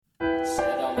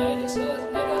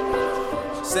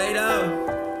Sedo.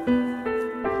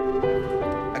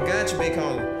 I got you, big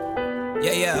homie.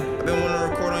 Yeah. I've been wanting to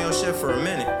record on your shit for a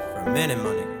minute. My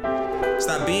nigga.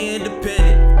 Stop being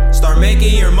dependent. Start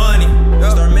making your money.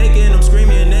 Start making them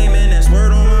scream your name, and that's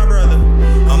word on my brother.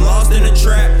 I'm lost in the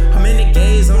trap. I'm in the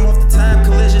gaze. I'm off the top.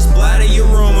 Collision splatter your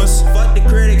rumors. Fuck the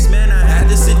critics, man. I had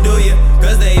to seduce you,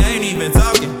 cause they ain't even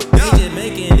talking. They just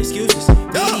making excuses.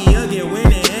 Media get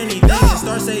winning anything and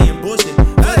start saying bullshit.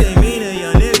 What they mean to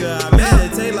your nigga? I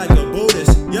meditate like a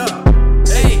Buddhist. Yo,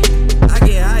 hey, I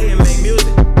get high and make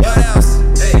music. What else?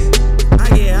 Hey, I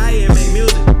get high and make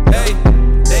music. Hey,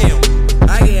 damn,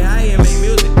 I get high and make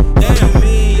music. Damn,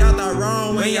 me, y'all thought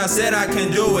wrong when y'all said I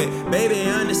can do it. Baby,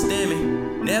 understand me,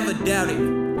 never doubt it.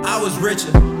 I was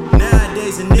richer.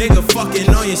 Nowadays a nigga fucking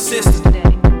on your sister.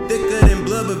 Thicker than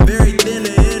blood, but very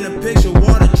thinner in the picture.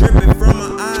 Water dripping from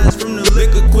my eyes from the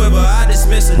liquor quiver. I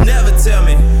dismiss her, never tell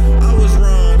me I was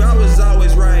wrong, I was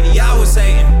always right. Y'all was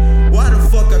hating. Why the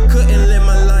fuck I couldn't live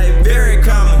my life? Very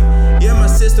common. Yeah, my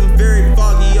system very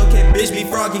foggy. Okay, bitch, be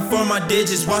froggy for my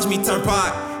digits. Watch me turn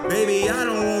pot. Baby, I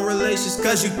don't want relations,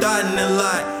 cause you thought in a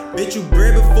lot. Bitch, you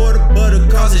bred before the butter,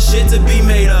 causing shit to be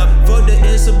made up. Fuck the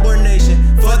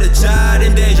insubordination, fuck the child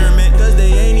endangerment, cause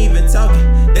they ain't even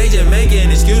talking, they just making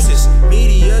excuses.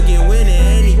 Media get winning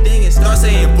anything and start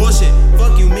saying bullshit.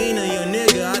 Fuck you mean to your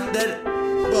nigga, I that.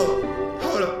 Whoa,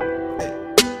 hold up. Hey.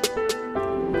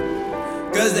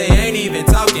 Cause they ain't even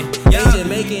talking, they just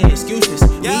making excuses.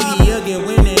 Media get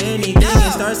winning anything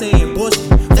and start saying bullshit.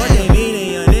 Fuck they mean to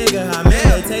your nigga, I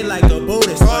meditate like a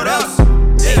Buddhist. What else?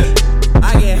 Hey,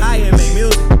 I get high and make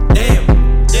music. Damn.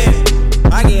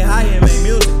 I get high and make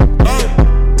music.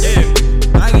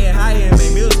 Damn. I get high and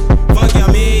make music. Fuck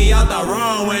y'all mean, y'all thought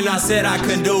wrong when I said I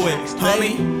couldn't do it,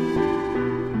 homie.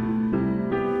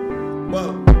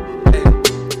 Whoa. Hey.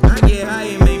 I get high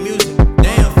and make music.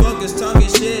 Damn, fuckers talking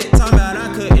shit, talking about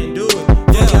I couldn't do it.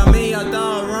 Fuck y'all mean, y'all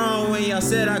thought wrong when y'all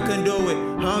said I couldn't do it,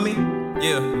 homie.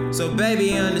 Yeah. So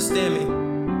baby, understand me.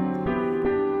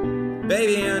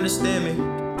 Baby, understand me.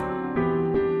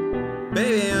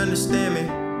 Baby, understand me.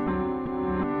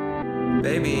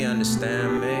 Baby,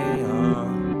 understand me.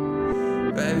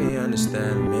 Baby,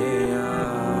 understand me.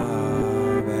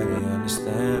 Baby,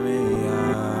 understand me.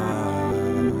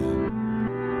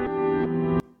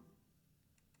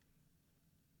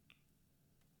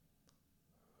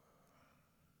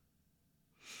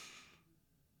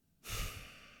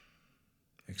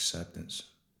 Acceptance.